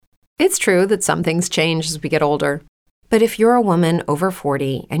It's true that some things change as we get older. But if you're a woman over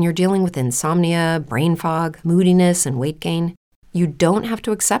 40 and you're dealing with insomnia, brain fog, moodiness, and weight gain, you don't have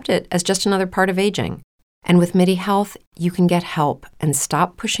to accept it as just another part of aging. And with MIDI Health, you can get help and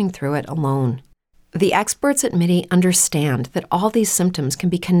stop pushing through it alone. The experts at MIDI understand that all these symptoms can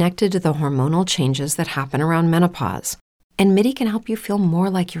be connected to the hormonal changes that happen around menopause, and MIDI can help you feel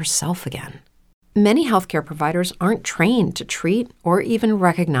more like yourself again. Many healthcare providers aren't trained to treat or even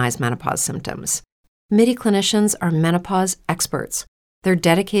recognize menopause symptoms. MIDI clinicians are menopause experts. They're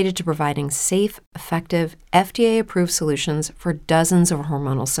dedicated to providing safe, effective, FDA-approved solutions for dozens of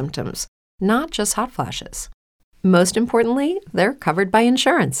hormonal symptoms, not just hot flashes. Most importantly, they're covered by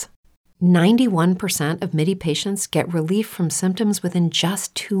insurance. 91% of MIDI patients get relief from symptoms within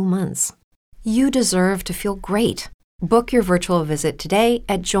just 2 months. You deserve to feel great. Book your virtual visit today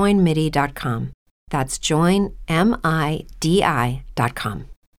at joinmidi.com. That's joinmidi.com.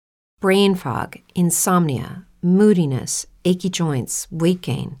 Brain fog, insomnia, moodiness, achy joints, weight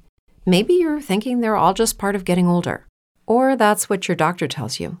gain. Maybe you're thinking they're all just part of getting older, or that's what your doctor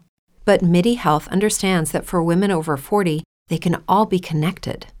tells you. But MIDI Health understands that for women over 40, they can all be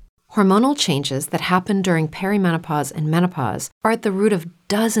connected. Hormonal changes that happen during perimenopause and menopause are at the root of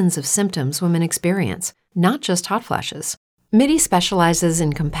dozens of symptoms women experience, not just hot flashes. MIDI specializes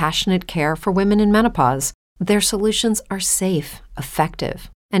in compassionate care for women in menopause. Their solutions are safe, effective,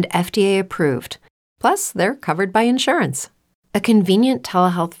 and FDA approved. Plus, they're covered by insurance. A convenient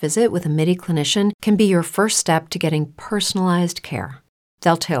telehealth visit with a MIDI clinician can be your first step to getting personalized care.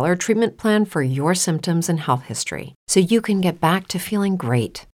 They'll tailor a treatment plan for your symptoms and health history so you can get back to feeling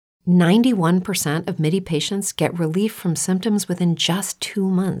great. 91% of MIDI patients get relief from symptoms within just 2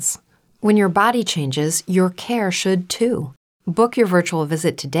 months. When your body changes, your care should too. Book your virtual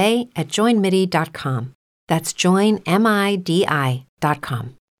visit today at joinmidi.com. That's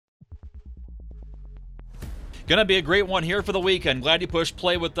joinmidi.com. Gonna be a great one here for the weekend. Glad you pushed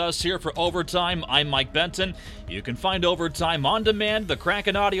play with us here for Overtime. I'm Mike Benton. You can find Overtime on demand, the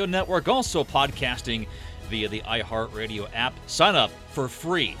Kraken Audio Network, also podcasting via the iHeartRadio app. Sign up for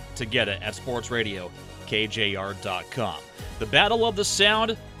free to get it at sportsradiokjr.com. The Battle of the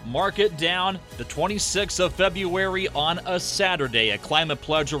Sound, mark it down, the 26th of February on a Saturday at Climate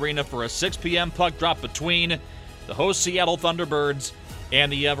Pledge Arena for a 6 p.m. puck drop between the host Seattle Thunderbirds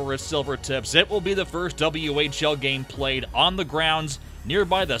and the Everett Silvertips. It will be the first WHL game played on the grounds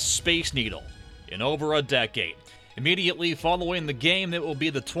nearby the Space Needle in over a decade. Immediately following the game, it will be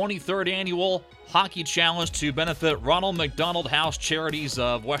the 23rd annual Hockey Challenge to benefit Ronald McDonald House Charities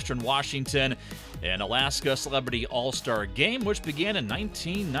of Western Washington and Alaska Celebrity All-Star Game, which began in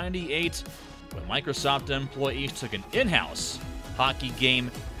 1998 when Microsoft employees took an in-house hockey game,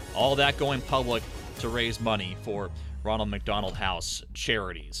 all that going public to raise money for Ronald McDonald House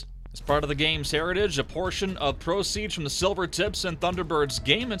Charities. As part of the game's heritage, a portion of proceeds from the Silvertips and Thunderbirds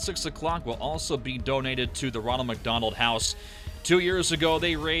game at 6 o'clock will also be donated to the Ronald McDonald House. 2 years ago,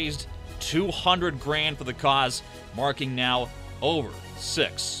 they raised $200,000 for the cause, marking now over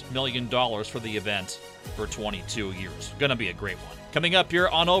 $6 million for the event for 22 years. Gonna be a great one. Coming up here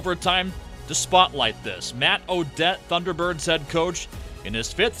on Overtime, to spotlight this, Matt Odette, Thunderbirds head coach, in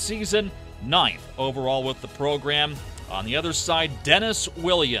his 5th season, 9th overall with the program. On the other side, Dennis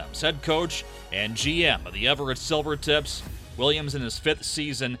Williams, head coach and GM of the Everett Silvertips. Williams in his 5th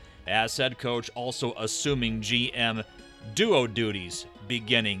season as head coach, also assuming GM duo duties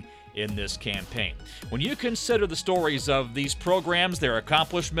beginning in this campaign. When you consider the stories of these programs, their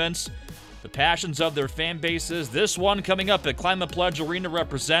accomplishments, the passions of their fan bases, this one coming up at Climate Pledge Arena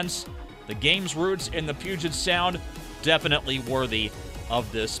represents the game's roots in the Puget Sound, definitely worthy of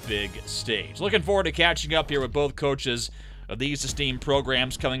this big stage. Looking forward to catching up here with both coaches of these esteemed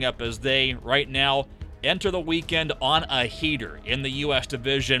programs coming up as they, right now, enter the weekend on a heater in the U.S.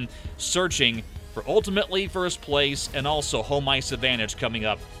 Division, searching for ultimately first place and also home ice advantage coming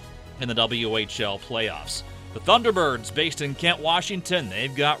up in the WHL playoffs. The Thunderbirds, based in Kent, Washington,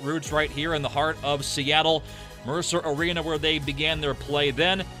 they've got roots right here in the heart of Seattle. Mercer Arena, where they began their play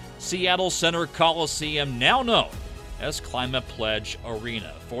then. Seattle Center Coliseum, now known as Climate Pledge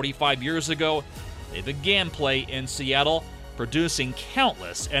Arena. 45 years ago, they began play in Seattle, producing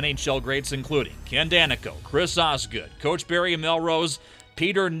countless NHL greats, including Ken Daneyko, Chris Osgood, Coach Barry Melrose,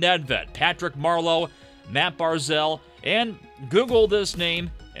 Peter Nedved, Patrick Marleau, Matt Barzal, and Google this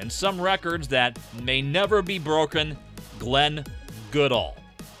name and some records that may never be broken, Glenn Goodall.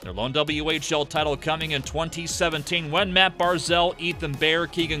 Their lone WHL title coming in 2017 when Matt Barzal, Ethan Bear,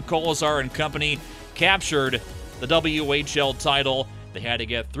 Keegan Kolesar, and company captured the WHL title. They had to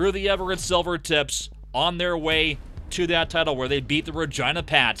get through the Everett Silvertips on their way to that title where they beat the Regina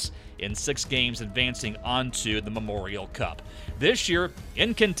Pats in 6 games, advancing onto the Memorial Cup. This year,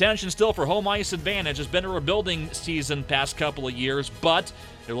 in contention still for home ice advantage. Has been a rebuilding season past couple of years, but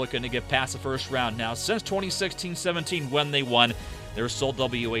they're looking to get past the first round now since 2016-17 when they won their sole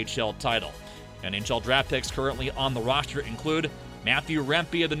WHL title. NHL draft picks currently on the roster include Matthew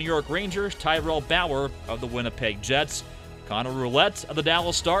Rempe of the New York Rangers, Tyrell Bauer of the Winnipeg Jets, Connor Roulette of the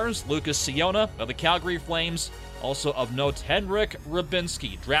Dallas Stars, Lucas Siona of the Calgary Flames. Also of note, Henrik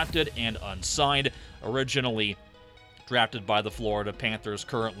Rybinski, drafted and unsigned, originally drafted by the Florida Panthers,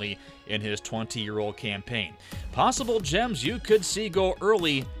 currently in his 20-year-old campaign. Possible gems you could see go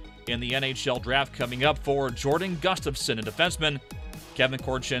early in the NHL draft coming up for Jordan Gustafsson and defenseman Kevin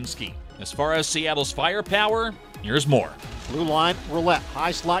Korchinski. As far as Seattle's firepower, here's more. Blue line, Roulette,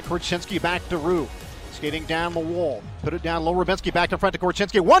 high slot, Korchinski back to Rue. Skating down the wall, put it down low, Rybinski back in front to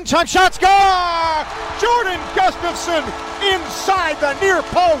Korchinski. One-time shot, score! Jordan Gustafsson inside the near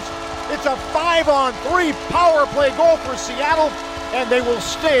post. It's a 5-on-3 power play goal for Seattle, and they will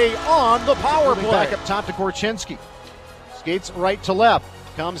stay on the power play. Back up top to Korchinski. Skates right to left,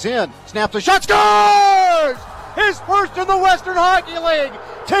 comes in, snaps a shot, scores! His first in the Western Hockey League.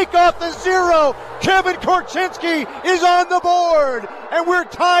 Take off the 0. Kevin Korchinski is on the board, and we're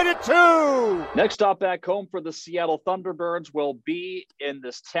tied at 2. Next stop back home for the Seattle Thunderbirds will be in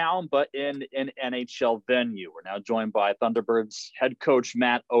this town, but in an NHL venue. We're now joined by Thunderbirds head coach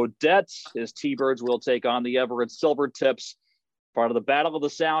Matt O'Dette. His T-Birds will take on the Everett Silvertips. Part of the Battle of the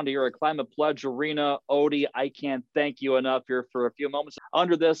Sound here at Climate Pledge Arena. Odie, I can't thank you enough here for a few moments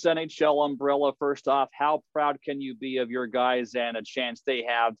under this NHL umbrella. First off, how proud can you be of your guys and a chance they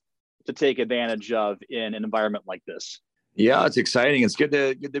have to take advantage of in an environment like this? Yeah, it's exciting. It's good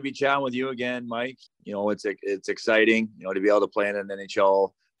to be chatting with you again, Mike. You know, it's exciting, you know, to be able to play in an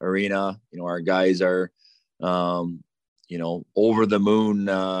NHL arena. You know, our guys are, you know, over the moon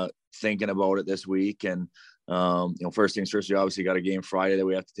thinking about it this week. And, you know, first things first, we obviously got a game Friday that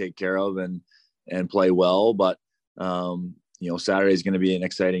we have to take care of and play well. But, you know, Saturday is going to be an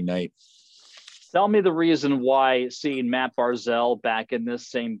exciting night. Tell me the reason why seeing Matt Barzal back in this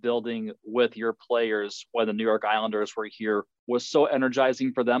same building with your players when the New York Islanders were here was so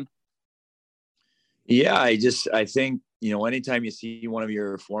energizing for them. Yeah, I think, you know, anytime you see one of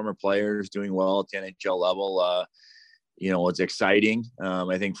your former players doing well at the NHL level, you know, it's exciting.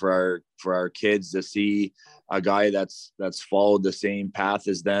 I think for our kids to see a guy that's followed the same path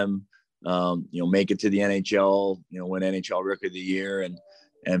as them, you know, make it to the NHL, you know, win NHL Rookie of the Year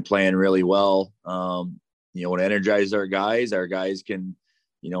and playing really well. You know, it energizes our guys. Our guys can,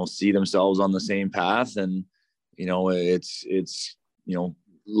 you know, see themselves on the same path. And, you know, it's you know,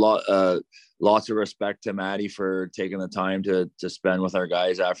 lots of respect to Maddie for taking the time to spend with our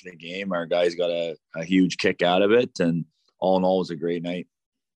guys after the game. Our guys got a huge kick out of it. And all in all, it was a great night.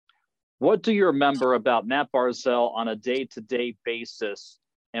 What do you remember about Matt Barzal on a day-to-day basis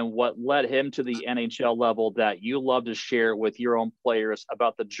and what led him to the NHL level that you love to share with your own players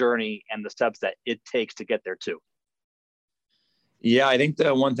about the journey and the steps that it takes to get there too? Yeah, I think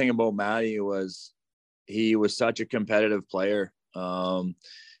the one thing about Matty was he was such a competitive player.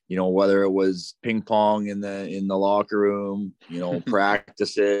 You know, whether it was ping pong in the locker room, you know,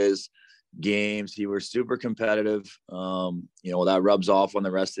 practices, games, he was super competitive. You know, that rubs off on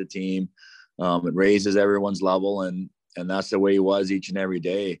the rest of the team. It raises everyone's level, and that's the way he was each and every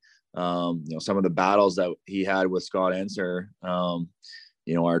day. You know, some of the battles that he had with Scott Enser,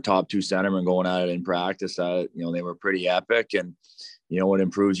 you know, our top two centermen going at it in practice, you know, they were pretty epic, and, you know, it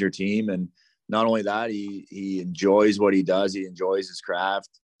improves your team. And not only that, he enjoys what he does. He enjoys his craft.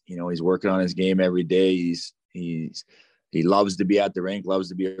 You know, he's working on his game every day. He loves to be at the rink, loves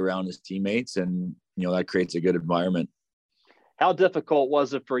to be around his teammates, and, you know, that creates a good environment. How difficult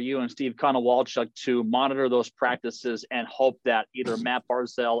was it for you and Steve Konowalchuk to monitor those practices and hope that either Matt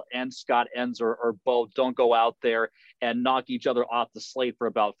Barzal and Scott Enser or both don't go out there and knock each other off the slate for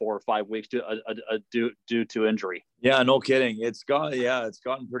about 4 or 5 weeks due to injury? Yeah, no kidding. It's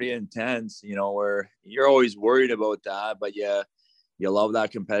gotten pretty intense, you know, where you're always worried about that, but yeah, you love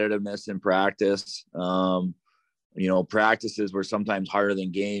that competitiveness in practice. You know, practices were sometimes harder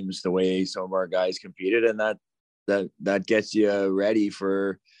than games, the way some of our guys competed, and that gets you ready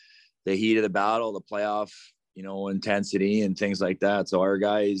for the heat of the battle, the playoff, you know, intensity and things like that. So our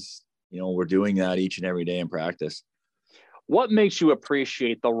guys, you know, we're doing that each and every day in practice. What makes you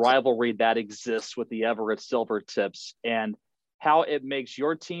appreciate the rivalry that exists with the Everett Silvertips and how it makes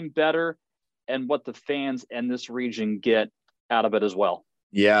your team better and what the fans in this region get out of it as well?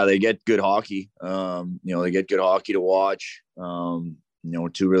 Yeah, they get good hockey. You know, they get good hockey to watch. You know,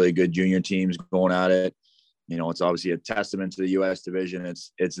 two really good junior teams going at it. it's obviously a testament to the U.S. division.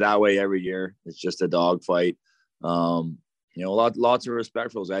 It's that way every year. It's just a dogfight. Lots of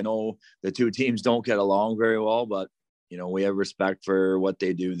respect for those. I know the two teams don't get along very well, but we have respect for what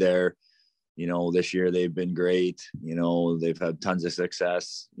they do there. This year they've been great. They've had tons of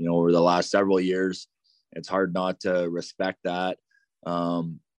success, over the last several years. It's hard not to respect that.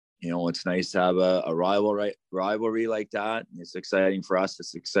 It's nice to have a rivalry like that. It's exciting for us.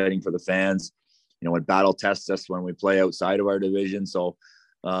 It's exciting for the fans. It battle tests us when we play outside of our division. So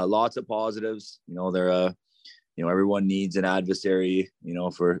lots of positives. Everyone needs an adversary.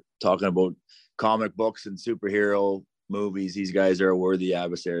 If we're talking about comic books and superhero movies, these guys are a worthy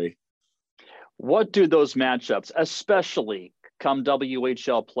adversary. What do those matchups, especially come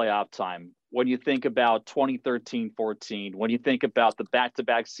WHL playoff time, when you think about 2013-14, when you think about the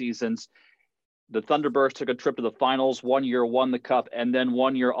back-to-back seasons, the Thunderbirds took a trip to the finals, 1 year won the cup, and then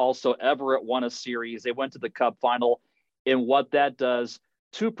 1 year also Everett won a series. They went to the cup final, and what that does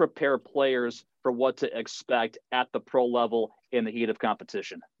to prepare players for what to expect at the pro level in the heat of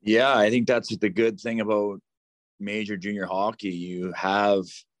competition. Yeah, I think that's the good thing about major junior hockey. You have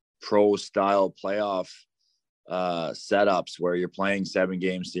pro-style playoff setups where you're playing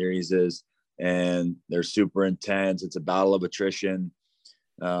 7-game series and they're super intense. It's a battle of attrition.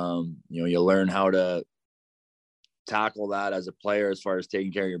 You learn how to tackle that as a player as far as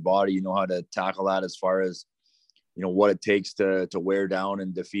taking care of your body. You know how to tackle that as far as, what it takes to wear down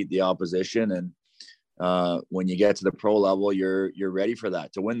and defeat the opposition. And when you get to the pro level, you're ready for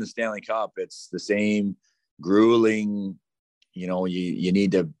that. To win the Stanley Cup, it's the same grueling, you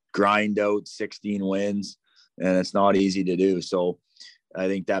need to grind out 16 wins, and it's not easy to do. So I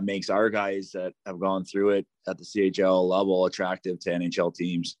think that makes our guys that have gone through it at the CHL level attractive to NHL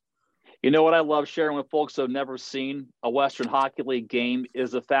teams. What I love sharing with folks who have never seen a Western Hockey League game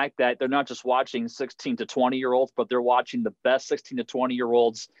is the fact that they're not just watching 16 to 20-year-olds, but they're watching the best 16 to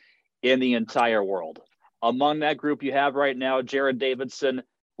 20-year-olds in the entire world. Among that group you have right now, Jared Davidson,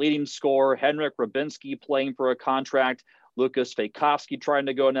 leading scorer, Henrik Rubinski playing for a contract, Lucas Fejkovsky trying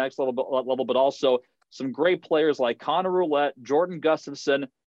to go next level, but also some great players like Connor Roulette, Jordan Gustafson,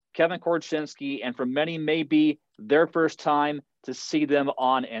 Kevin Korchinski, and for many, maybe their first time to see them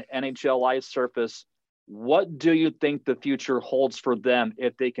on an NHL ice surface. What do you think the future holds for them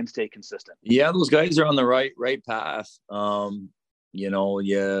if they can stay consistent? Yeah, those guys are on the right path. I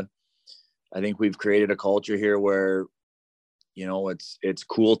think we've created a culture here where, it's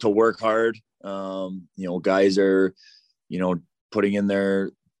cool to work hard. Guys are, putting in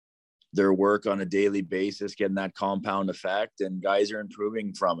their work on a daily basis, getting that compound effect, and guys are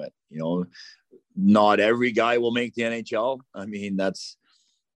improving from it. Not every guy will make the NHL. I mean, that's,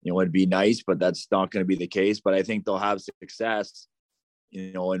 it'd be nice, but that's not going to be the case. But I think they'll have success,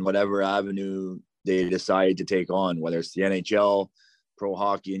 in whatever avenue they decide to take on, whether it's the NHL, pro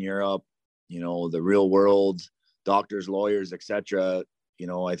hockey in Europe, the real world, doctors, lawyers, etc.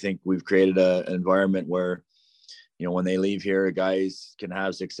 I think we've created an environment where, when they leave here, guys can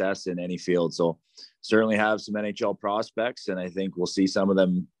have success in any field. So certainly have some NHL prospects, and I think we'll see some of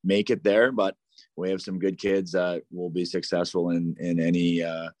them make it there, but we have some good kids that will be successful in any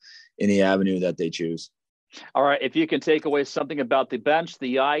avenue that they choose. All right. If you can take away something about the bench,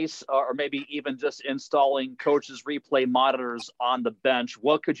 the ice, or maybe even just installing coaches' replay monitors on the bench,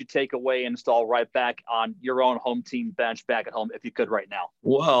 what could you take away and install right back on your own home team bench back at home if you could right now?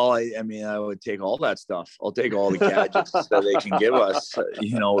 Well, I would take all that stuff. I'll take all the gadgets that they can give us,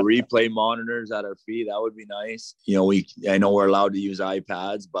 replay monitors at our feet. That would be nice. I know we're allowed to use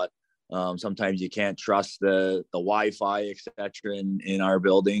iPads, but sometimes you can't trust the Wi-Fi, et cetera, in our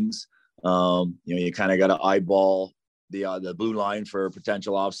buildings. You kind of got to eyeball the blue line for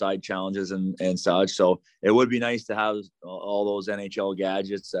potential offside challenges and such. So it would be nice to have all those NHL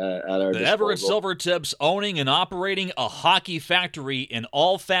gadgets at our disposal. The Everett Silvertips owning and operating a hockey factory in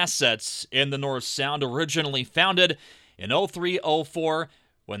all facets in the North Sound, originally founded in 03-04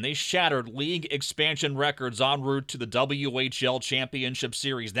 when they shattered league expansion records en route to the WHL Championship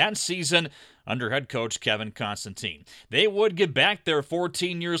Series that season under head coach Kevin Constantine. They would get back there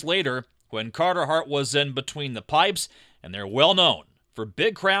 14 years later when Carter Hart was in between the pipes, and they're well known for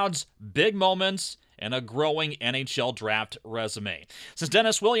big crowds, big moments, and a growing NHL draft resume. Since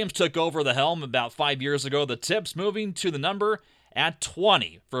Dennis Williams took over the helm about 5 years ago, the Tips moving to the number at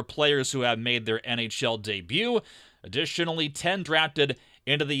 20 for players who have made their NHL debut. Additionally, 10 drafted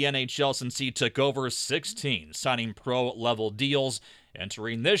into the NHL since he took over, 16 signing pro-level deals.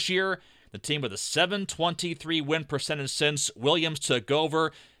 Entering this year, the team with a .723 win percentage since Williams took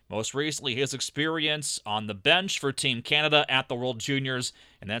over, Most recently, his experience on the bench for Team Canada at the World Juniors,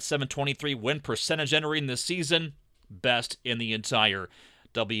 and that .723 win percentage entering this season, best in the entire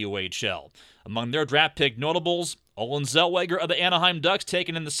WHL. Among their draft pick notables, Olen Zellweger of the Anaheim Ducks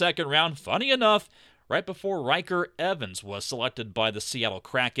taken in the second round. Funny enough, right before Riker Evans was selected by the Seattle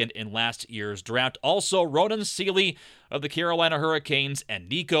Kraken in last year's draft. Also, Ronan Seeley of the Carolina Hurricanes and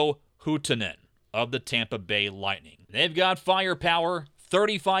Nico Huutonen of the Tampa Bay Lightning. They've got firepower,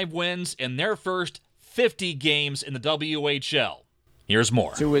 35 wins in their first 50 games in the WHL. Here's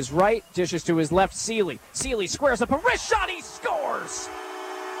more. To his right, dishes to his left, Seeley. Seeley squares up a wrist shot, he scores!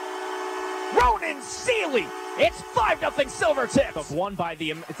 Ronan Seeley! It's 5-0 Silvertips! Won by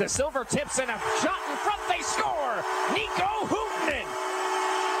the Silvertips and a shot in front, they score! Nico Huutonen!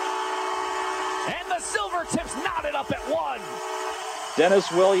 And the Silvertips knotted up at 1.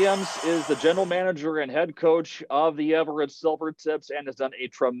 Dennis Williams is the general manager and head coach of the Everett Silvertips and has done a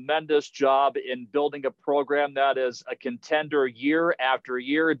tremendous job in building a program that is a contender year after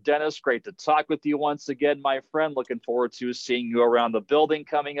year. Dennis, great to talk with you once again, my friend. Looking forward to seeing you around the building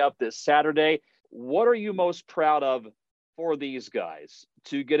coming up this Saturday. What are you most proud of for these guys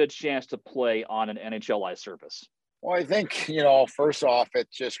to get a chance to play on an NHL ice surface? Well, I think, first off,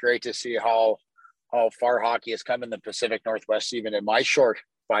 it's just great to see how far hockey has come in the Pacific Northwest, even in my short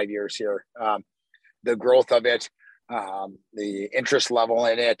 5 years here. The growth of it, the interest level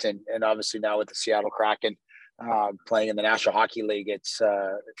in it, and obviously now with the Seattle Kraken playing in the National Hockey League, it's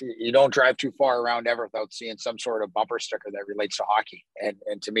you don't drive too far around ever without seeing some sort of bumper sticker that relates to hockey.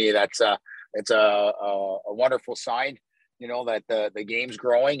 And to me, that's it's a wonderful sign, that the game's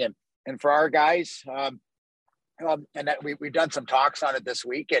growing. And for our guys, and that we've done some talks on it this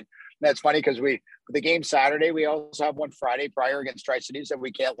week, and that's funny because the game Saturday, we also have one Friday prior against Tri-Cities that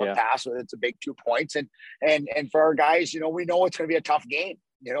we can't look past. So it's a big 2 points, and for our guys, we know it's going to be a tough game,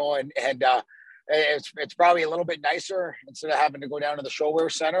 and it's probably a little bit nicer instead of having to go down to the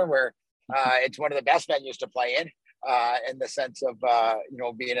Showwear Center where it's one of the best venues to play in the sense of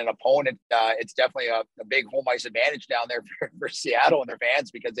being an opponent. It's definitely a big home ice advantage down there for Seattle and their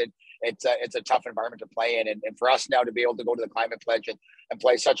fans because it's a tough environment to play in, and for us now to be able to go to the Climate Pledge and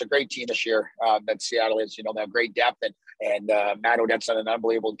play such a great team this year that Seattle is, they have great depth, and Matt Odette's done an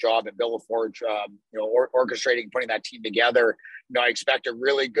unbelievable job, and Bill LaForge, orchestrating, putting that team together. I expect a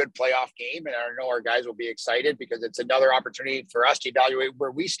really good playoff game, and I know our guys will be excited because it's another opportunity for us to evaluate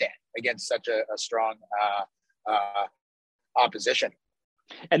where we stand against such a strong opposition.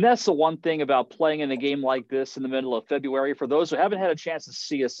 And that's the one thing about playing in a game like this in the middle of February. For those who haven't had a chance to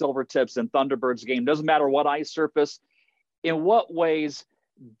see a Silvertips and Thunderbirds game, doesn't matter what ice surface, in what ways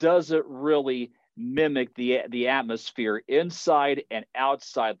does it really mimic the atmosphere inside and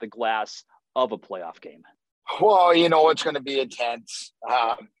outside the glass of a playoff game? Well, it's going to be intense.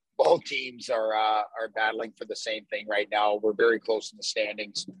 Both teams are battling for the same thing right now. We're very close in the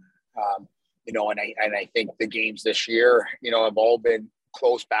standings. And I think the games this year, have all been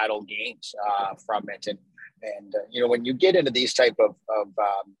close battle games from it. And when you get into these type of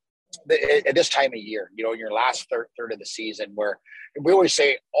at this time of year, your last third of the season, where we always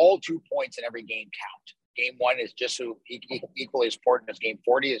say all 2 points in every game count. Game one is just so equally as important as game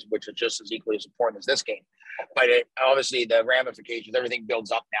 40 which is just as equally as important as this game. But obviously the ramifications, everything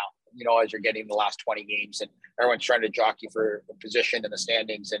builds up now, as you're getting the last 20 games, and everyone's trying to jockey for a position in the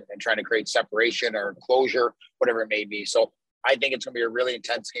standings and trying to create separation or closure, whatever it may be. So I think it's going to be a really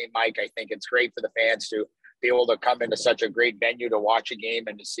intense game, Mike. I think it's great for the fans to be able to come into such a great venue to watch a game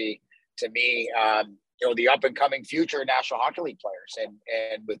and to see, to me, the up and coming future National Hockey League players,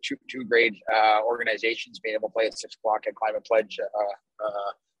 and with two great organizations being able to play at 6 o'clock at Climate Pledge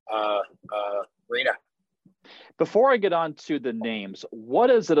Arena. Before I get on to the names, what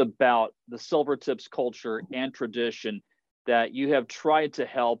is it about the Silvertips culture and tradition that you have tried to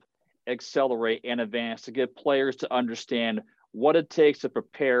help accelerate and advance to get players to understand what it takes to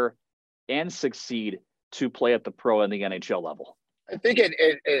prepare and succeed to play at the pro and the NHL level? I think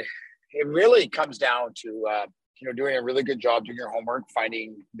it really comes down to doing a really good job doing your homework,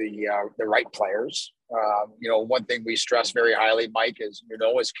 finding the right players. One thing we stress very highly, Mike, is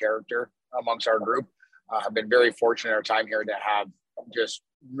character amongst our group. I've been very fortunate in our time here to have just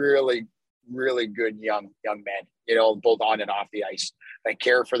really, really good young men, both on and off the ice, that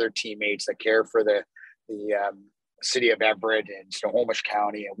care for their teammates, that care for the city of Everett and Snohomish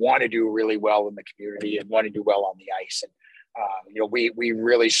County, and want to do really well in the community and want to do well on the ice. And we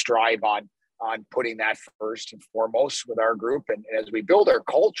really strive on putting that first and foremost with our group. And as we build our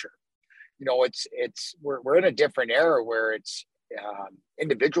culture, we're in a different era where it's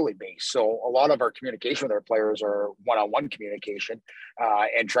individually based. So a lot of our communication with our players are one-on-one communication,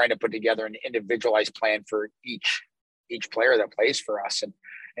 and trying to put together an individualized plan for each player that plays for us.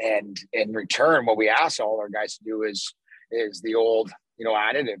 And in return, what we ask all our guys to do is the old,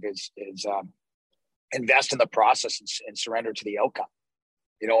 additive is invest in the process and surrender to the outcome,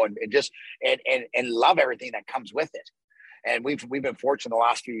 and love everything that comes with it. And we've been fortunate the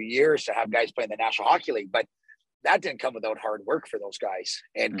last few years to have guys play in the National Hockey League, but that didn't come without hard work for those guys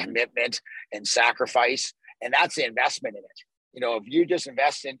and commitment and sacrifice. And that's the investment in it. If you just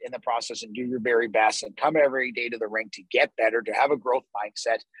invest in the process and do your very best and come every day to the rink to get better, to have a growth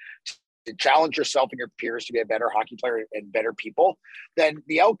mindset, to challenge yourself and your peers to be a better hockey player and better people, then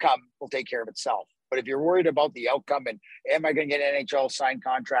the outcome will take care of itself. But if you're worried about the outcome and am I going to get an NHL signed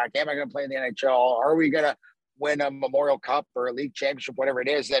contract? Am I going to play in the NHL? Are we going to win a Memorial Cup or a league championship, whatever it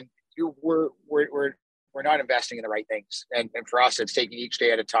is, then we're not investing in the right things. And for us, it's taking each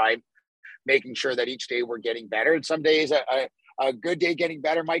day at a time, making sure that each day we're getting better. And some days a good day getting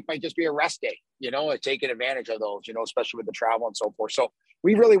better might just be a rest day, taking advantage of those, especially with the travel and so forth. So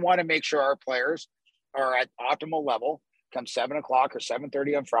we really want to make sure our players are at optimal level come 7 o'clock or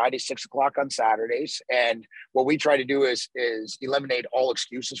 7:30 on Friday, 6 o'clock on Saturdays. And what we try to do is eliminate all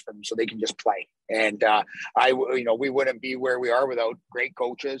excuses for them so they can just play. And we wouldn't be where we are without great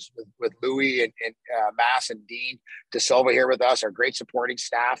coaches with Louis and Mass and Dean De Silva here with us, our great supporting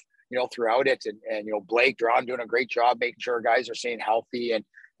staff, throughout it. And Blake Drawn doing a great job making sure our guys are staying healthy.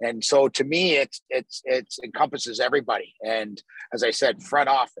 And so to me, it's encompasses everybody. And as I said, front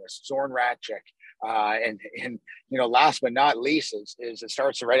office, Zorn Ratchik, and last but not least is it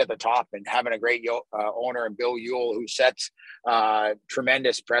starts right at the top and having a great owner and Bill Ewell who sets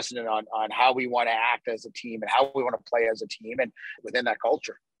tremendous precedent on how we want to act as a team and how we want to play as a team and within that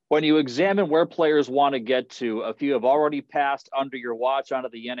culture. When you examine where players want to get to, a few have already passed under your watch onto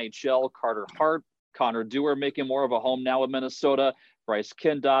the NHL. Carter Hart, Connor Dewar making more of a home now with Minnesota, Bryce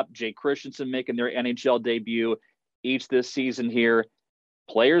Kindop, Jay Christensen making their NHL debut each this season here.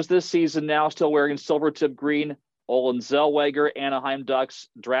 Players this season now still wearing silver tip green: Olin Zellweger, Anaheim Ducks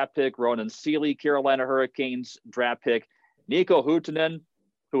draft pick; Ronan Seeley, Carolina Hurricanes draft pick; Nico Huuhtanen,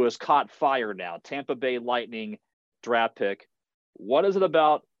 who has caught fire now, Tampa Bay Lightning draft pick. What is it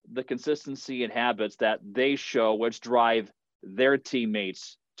about the consistency and habits that they show which drive their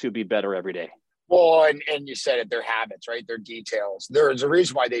teammates to be better every day? Well, and you said it, their habits, right? Their details. There's a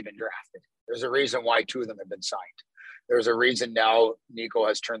reason why they've been drafted. There's a reason why 2 of them have been signed. There's a reason now Nico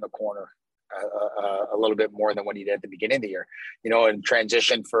has turned the corner a little bit more than what he did at the beginning of the year. And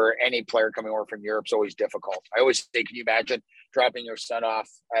transition for any player coming over from Europe is always difficult. I always say, can you imagine dropping your son off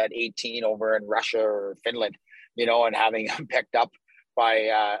at 18 over in Russia or Finland, and having him picked up by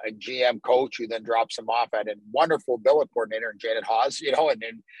a GM coach who then drops him off at a wonderful billet coordinator in Janet Haas,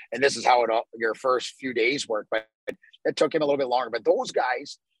 and this is how your first few days work. But it took him a little bit longer. But those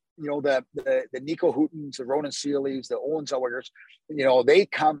guys, the Nico Huuhtanens, the Ronan Seeleys, the Olin Zellwegers, they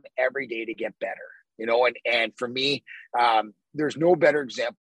come every day to get better, and for me, there's no better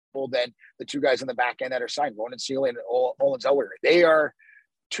example than the 2 guys on the back end that are signed, Ronan Seeley and Olin Zellweger. They are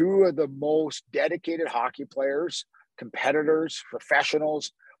 2 of the most dedicated hockey players, competitors,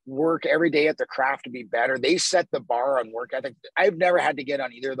 professionals, work every day at their craft to be better. They set the bar on work ethic. I've never had to get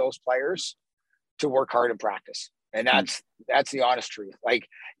on either of those players to work hard in practice. And that's the honest truth. Like,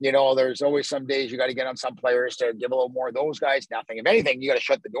 there's always some days you got to get on some players to give a little more. Those guys, nothing. If anything, you got to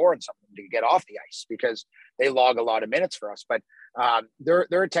shut the door on some of them to get off the ice because they log a lot of minutes for us. But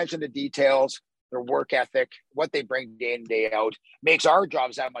their attention to details, their work ethic, what they bring day in, day out makes our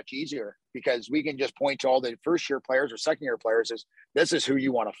jobs that much easier because we can just point to all the first-year players or second-year players as this is who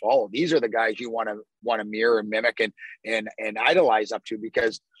you want to follow. These are the guys you want to mirror and mimic and idolize up to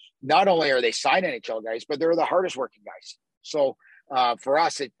because not only are they signed NHL guys, but they're the hardest working guys. So for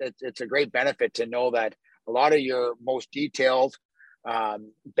us, it's a great benefit to know that a lot of your most detailed,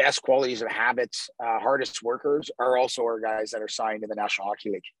 best qualities and habits, hardest workers are also our guys that are signed in the National Hockey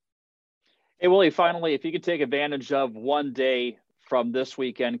League. Hey, Willie, finally, if you could take advantage of one day from this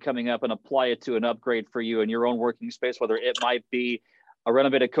weekend coming up and apply it to an upgrade for you in your own working space, whether it might be a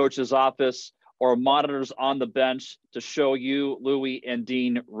renovated coach's office or monitors on the bench to show you, Louis and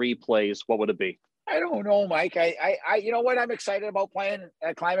Dean replays, what would it be? I don't know, Mike. I you know what I'm excited about playing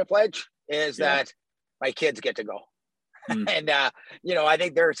at Climate Pledge is that my kids get to go. And, I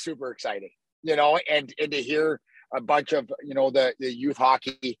think they're super exciting, and to hear a bunch of, the youth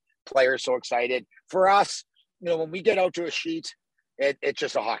hockey players so excited. For us, when we get out to a sheet, it's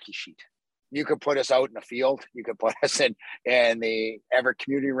just a hockey sheet. You could put us out in the field. You could put us in the Everett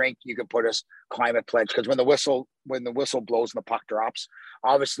Community Rink. You could put us Climate Pledge, because when the whistle blows and the puck drops,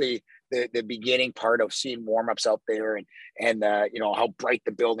 obviously the beginning part of seeing warm-ups out there and how bright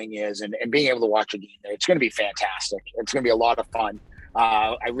the building is and being able to watch a game there, it's going to be fantastic. It's going to be a lot of fun.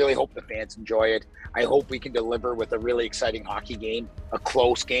 I really hope the fans enjoy it. I hope we can deliver with a really exciting hockey game. A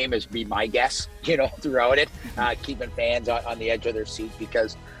close game is be my guess, throughout it, keeping fans on the edge of their seat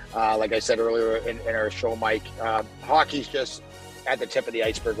because, like I said earlier in our show, Mike, hockey's just at the tip of the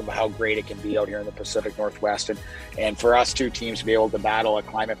iceberg of how great it can be out here in the Pacific Northwest. And for us two teams to be able to battle a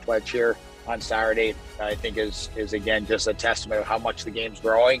Climate Pledge here on Saturday, I think is again, just a testament of how much the game's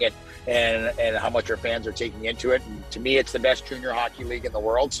growing and how much our fans are taking into it. And to me, it's the best junior hockey league in the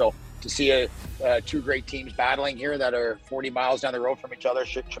world. So to see two great teams battling here that are 40 miles down the road from each other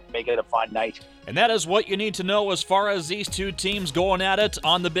should make it a fun night. And that is what you need to know as far as these two teams going at it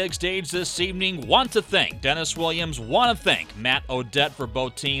on the big stage this evening. Want to thank Dennis Williams, want to thank Matt Odette for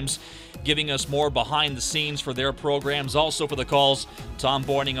both teams, giving us more behind the scenes for their programs. Also for the calls, Tom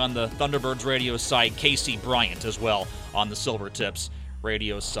Boyning on the Thunderbirds radio side, Casey Bryant as well on the Silvertips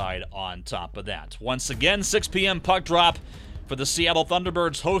radio side on top of that. Once again, 6 p.m. puck drop for the Seattle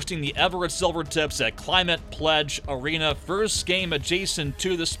Thunderbirds hosting the Everett Silvertips at Climate Pledge Arena. First game adjacent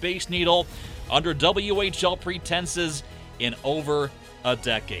to the Space Needle under WHL pretenses in over a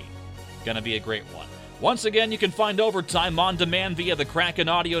decade. Gonna be a great one. Once again, you can find Overtime on demand via the Kraken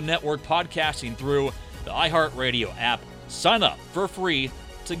Audio Network, podcasting through the iHeartRadio app. Sign up for free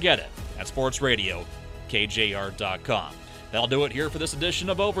to get it at sportsradiokjr.com. That'll do it here for this edition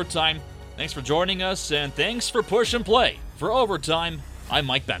of Overtime. Thanks for joining us, and thanks for push and play. For Overtime, I'm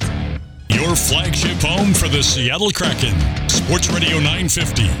Mike Benson. Your flagship home for the Seattle Kraken. Sports Radio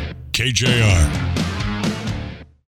 950, KJR.